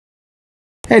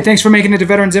Hey, thanks for making it to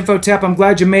Veterans Info Tap. I'm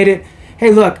glad you made it.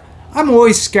 Hey, look, I'm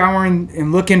always scouring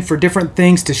and looking for different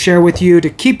things to share with you to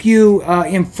keep you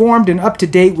informed and up to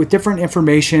date with different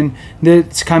information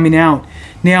that's coming out.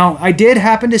 Now, I did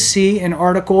happen to see an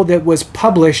article that was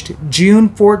published June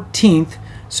 14th.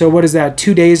 So what is that,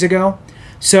 2 days ago?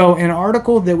 So an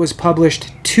article that was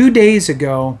published 2 days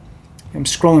ago. I'm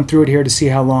scrolling through it here to see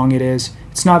how long it is.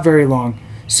 It's not very long.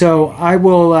 So I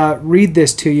will read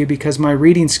this to you because my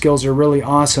reading skills are really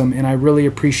awesome and I really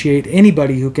appreciate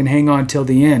anybody who can hang on till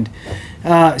the end.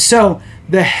 So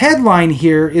the headline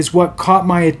here is what caught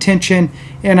my attention,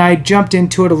 and I jumped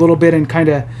into it a little bit and kind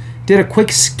of did a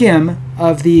quick skim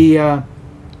of the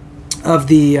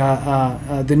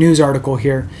news article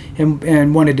here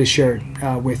and wanted to share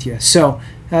it with you. So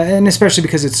and especially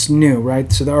because it's new,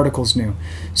 right? So the article's new.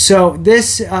 So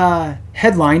this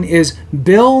headline is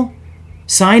Bill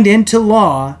signed into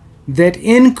law that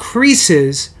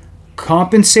increases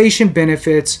compensation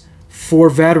benefits for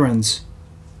veterans.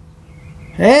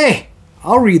 Hey,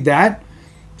 I'll read that.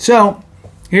 So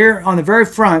here on the very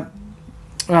front,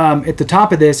 at the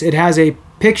top of this, it has a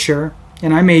picture,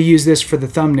 and I may use this for the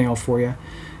thumbnail for you.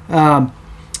 It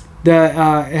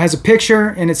has a picture,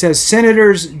 and it says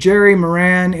Senators Jerry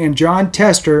Moran and John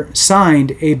Tester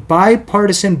signed a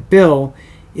bipartisan bill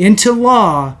into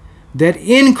law that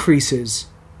increases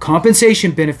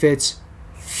compensation benefits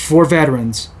for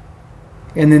veterans.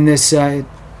 And then this,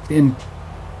 in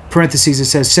parentheses, it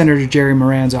says Senator Jerry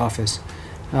Moran's office,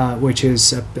 which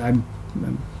is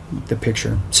the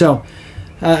picture. So,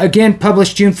 again,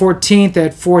 published June 14th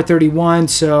at 4:31,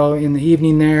 so in the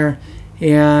evening there.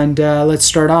 And let's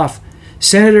start off.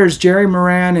 Senators Jerry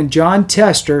Moran and John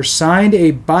Tester signed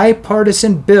a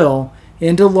bipartisan bill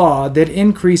into law that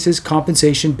increases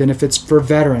compensation benefits for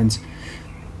veterans.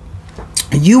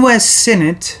 U.S.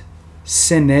 Senate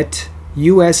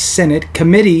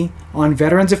Committee on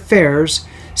Veterans Affairs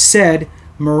said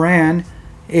Moran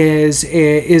is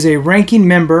a ranking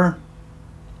member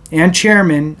and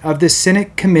chairman of the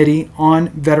Senate Committee on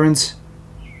Veterans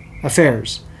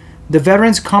Affairs. The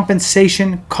Veterans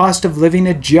Compensation Cost of Living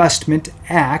Adjustment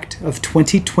Act of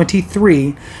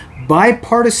 2023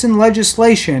 bipartisan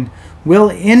legislation will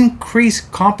increase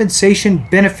compensation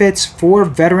benefits for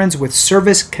veterans with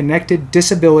service-connected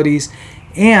disabilities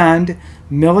and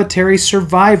military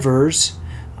survivors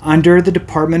under the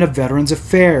Department of Veterans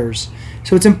Affairs.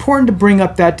 So it's important to bring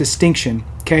up that distinction,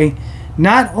 okay?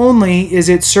 Not only is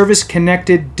it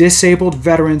service-connected disabled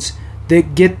veterans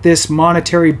that get this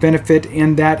monetary benefit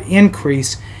and that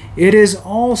increase, it is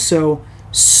also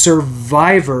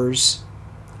survivors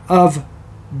of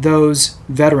those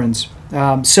veterans.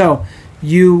 So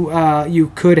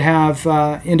you could have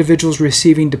individuals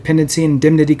receiving dependency and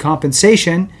indemnity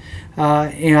compensation,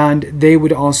 and they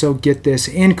would also get this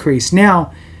increase.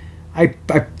 Now, I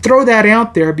throw that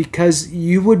out there because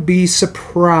you would be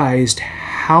surprised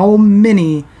how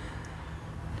many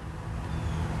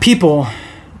people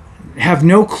have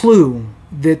no clue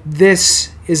that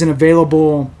this is an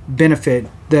available benefit,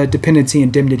 the dependency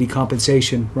indemnity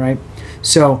compensation, right?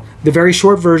 So the very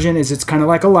short version is it's kind of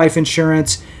like a life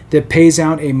insurance that pays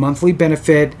out a monthly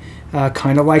benefit,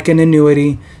 kind of like an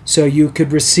annuity. So you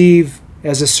could receive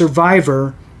as a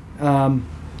survivor of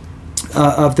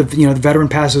the veteran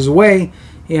passes away,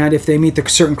 and if they meet the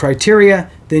certain criteria,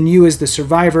 then you as the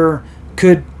survivor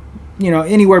could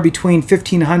anywhere between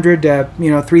 $1,500 to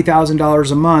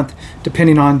 $3,000 a month,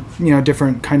 depending on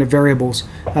different kind of variables,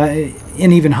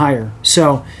 and even higher.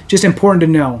 So just important to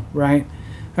know, right?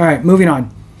 All right, moving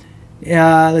on.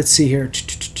 Let's see here.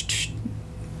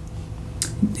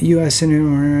 U.S.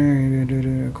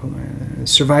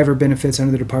 Survivor benefits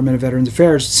under the Department of Veterans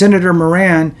Affairs. Senator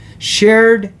Moran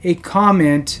shared a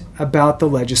comment about the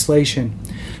legislation.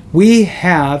 We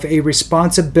have a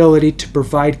responsibility to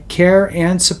provide care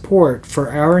and support for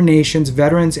our nation's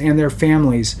veterans and their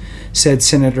families, said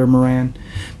Senator Moran.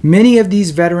 Many of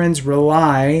these veterans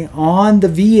rely on the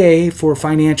VA for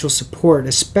financial support,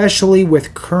 especially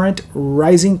with current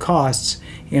rising costs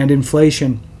and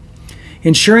inflation.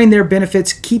 Ensuring their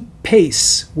benefits keep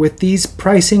pace with these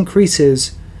price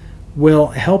increases will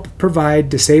help provide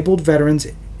disabled veterans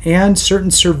and certain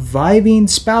surviving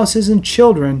spouses and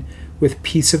children with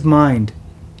peace of mind.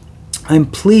 I'm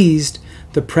pleased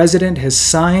the President has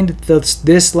signed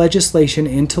this legislation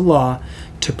into law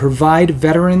to provide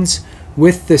veterans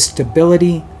with the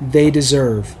stability they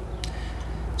deserve.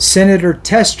 Senator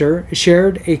Tester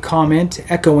shared a comment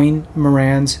echoing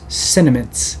Moran's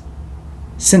sentiments,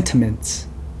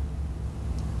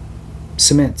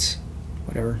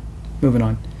 whatever. Moving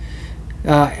on.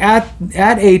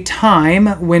 At a time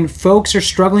when folks are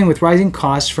struggling with rising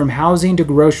costs from housing to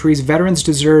groceries, veterans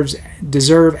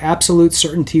deserve absolute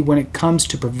certainty when it comes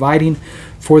to providing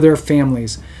for their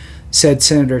families, said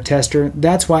Senator Tester.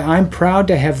 That's why I'm proud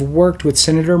to have worked with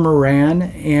Senator Moran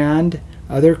and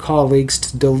other colleagues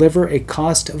to deliver a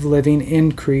cost of living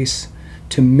increase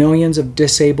to millions of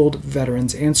disabled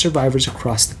veterans and survivors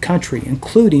across the country,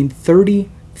 including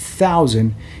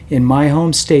 30,000 in my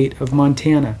home state of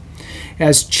Montana.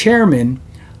 As chairman,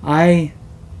 I'll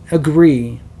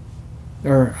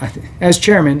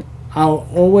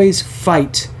always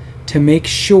fight to make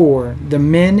sure the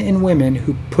men and women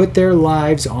who put their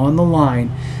lives on the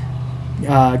line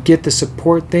get the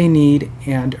support they need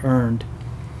and earned.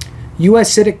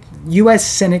 U.S.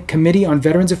 Senate Committee on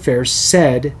Veterans Affairs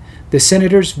said the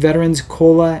Senator's Veterans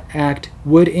COLA Act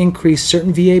would increase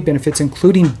certain VA benefits,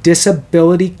 including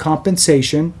disability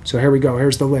compensation. So here we go.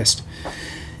 Here's the list.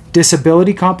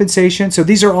 Disability compensation. So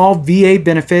these are all VA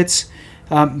benefits.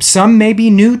 Some may be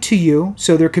new to you,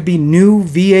 so there could be new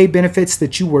VA benefits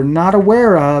that you were not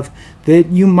aware of that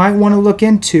you might want to look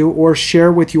into or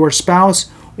share with your spouse,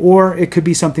 or it could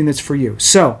be something that's for you.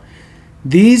 So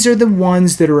these are the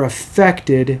ones that are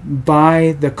affected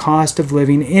by the cost of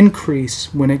living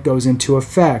increase when it goes into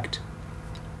effect.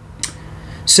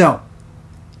 So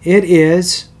it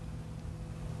is,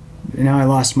 now I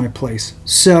lost my place.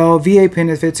 So VA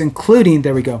benefits including,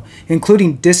 there we go,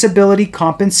 including disability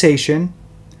compensation,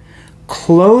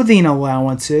 clothing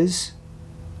allowances,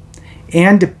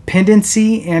 and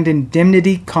dependency and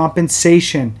indemnity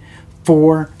compensation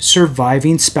for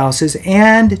surviving spouses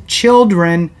and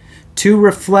children to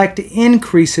reflect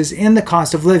increases in the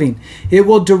cost of living. It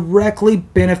will directly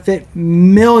benefit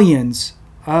millions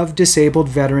of disabled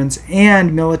veterans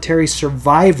and military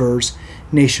survivors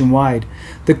nationwide.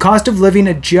 The cost of living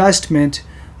adjustment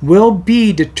will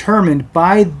be determined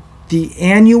by the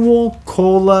annual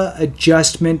COLA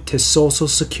adjustment to Social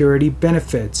Security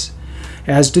benefits,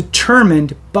 as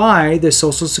determined by the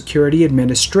Social Security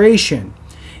Administration,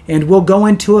 and will go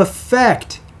into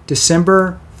effect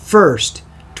December 1st,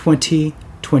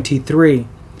 2023.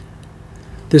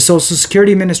 The Social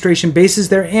Security Administration bases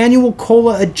their annual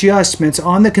COLA adjustments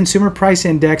on the Consumer Price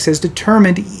Index as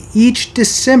determined each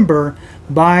December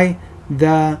by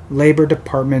the Labor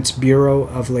Department's Bureau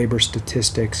of Labor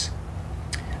Statistics.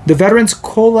 The Veterans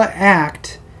COLA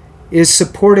Act is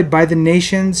supported by the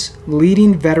nation's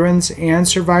leading veterans and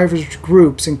survivors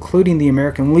groups, including the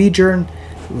American Legion,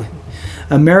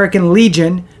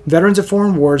 Veterans of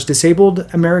Foreign Wars, Disabled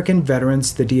American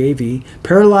Veterans, the DAV,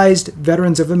 Paralyzed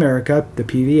Veterans of America, the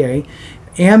PVA,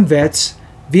 AMVETS,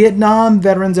 Vietnam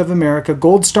Veterans of America,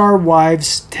 Gold Star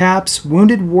Wives, TAPS,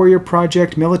 Wounded Warrior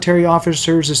Project, Military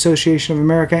Officers Association of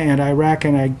America, and Iraq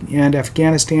and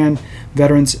Afghanistan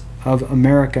Veterans of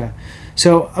America.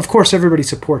 So, of course, everybody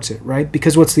supports it, right?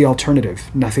 Because what's the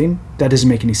alternative? Nothing. That doesn't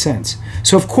make any sense.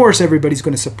 So, of course, everybody's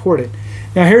going to support it.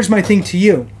 Now, here's my thing to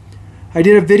you. I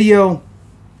did a video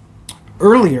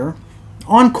earlier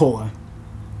on COLA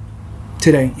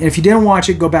today. And if you didn't watch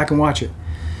it, go back and watch it.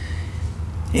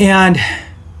 And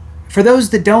for those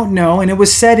that don't know, and it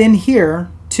was said in here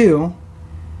too,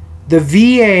 the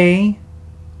VA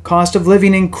cost of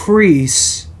living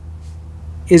increase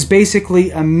is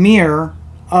basically a mirror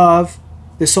of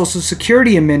the Social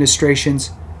Security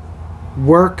Administration's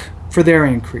work for their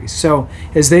increase. So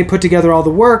as they put together all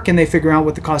the work and they figure out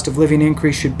what the cost of living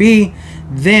increase should be,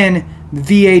 then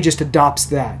the VA just adopts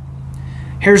that.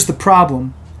 Here's the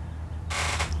problem.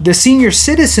 The Senior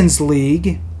Citizens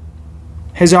League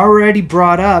has already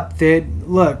brought up that,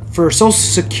 look, for Social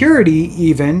Security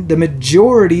even, the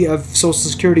majority of Social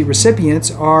Security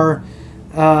recipients are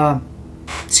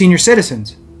senior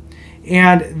citizens.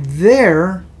 And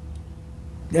their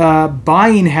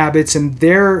buying habits and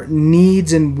their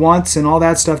needs and wants and all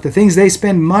that stuff, the things they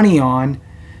spend money on,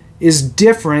 is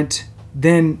different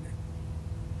than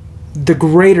the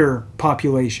greater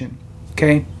population,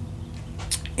 okay?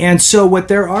 And so what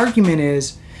their argument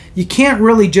is, you can't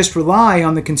really just rely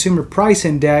on the Consumer Price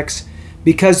Index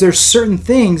because there's certain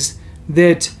things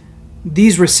that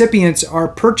these recipients are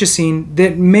purchasing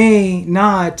that may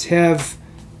not have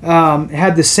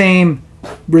had the same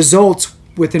results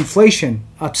with inflation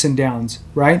ups and downs,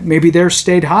 right? Maybe theirs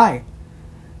stayed high.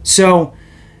 So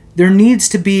there needs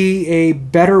to be a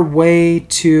better way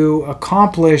to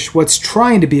accomplish what's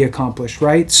trying to be accomplished,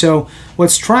 right? So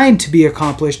what's trying to be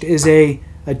accomplished is a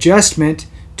adjustment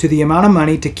to the amount of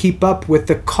money to keep up with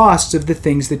the costs of the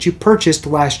things that you purchased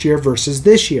last year versus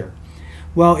this year.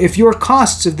 Well, if your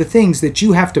costs of the things that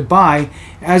you have to buy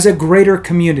as a greater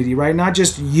community, right, not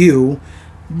just you,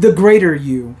 the greater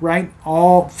you, right?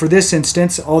 All, for this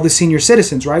instance, all the senior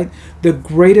citizens, right? The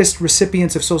greatest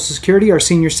recipients of Social Security are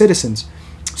senior citizens.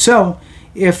 So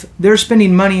if they're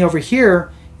spending money over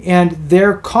here and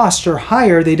their costs are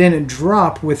higher, they didn't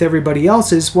drop with everybody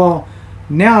else's, well,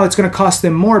 now it's going to cost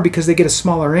them more because they get a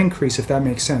smaller increase, if that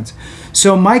makes sense.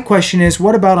 So my question is,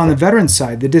 what about on the veteran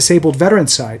side, the disabled veteran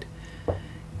side?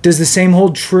 Does the same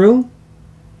hold true?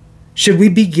 Should we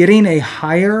be getting a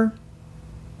higher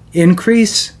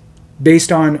increase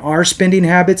based on our spending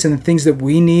habits and the things that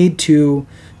we need to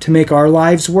make our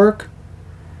lives work?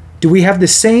 Do we have the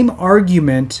same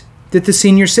argument that the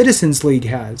Senior Citizens League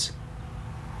has?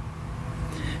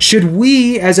 Should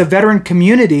we, as a veteran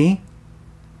community,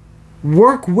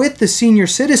 work with the Senior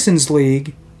Citizens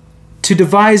League to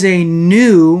devise a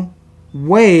new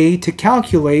way to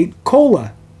calculate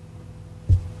COLA?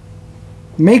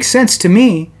 Makes sense to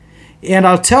me. And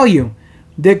I'll tell you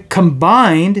that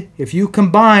combined, if you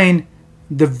combine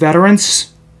the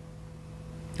veterans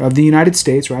of the United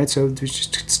States, right? So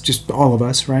it's just all of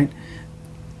us, right?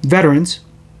 Veterans,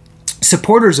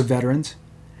 supporters of veterans,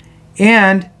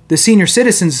 and the senior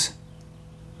citizens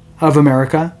of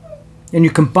America, and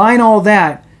you combine all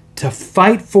that to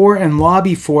fight for and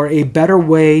lobby for a better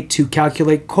way to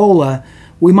calculate COLA,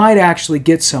 we might actually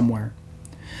get somewhere.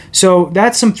 So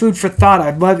that's some food for thought.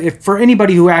 I'd love, if for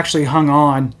anybody who actually hung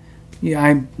on, yeah,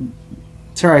 I'm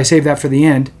sorry I saved that for the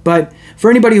end, but for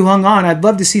anybody who hung on, I'd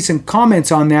love to see some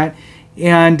comments on that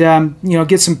and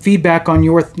get some feedback on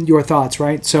your thoughts,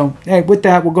 right? So hey, with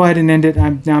that, we'll go ahead and end it.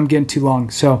 Now I'm getting too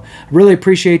long. So I really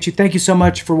appreciate you. Thank you so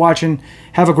much for watching.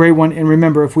 Have a great one. And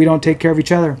remember, if we don't take care of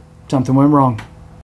each other, something went wrong.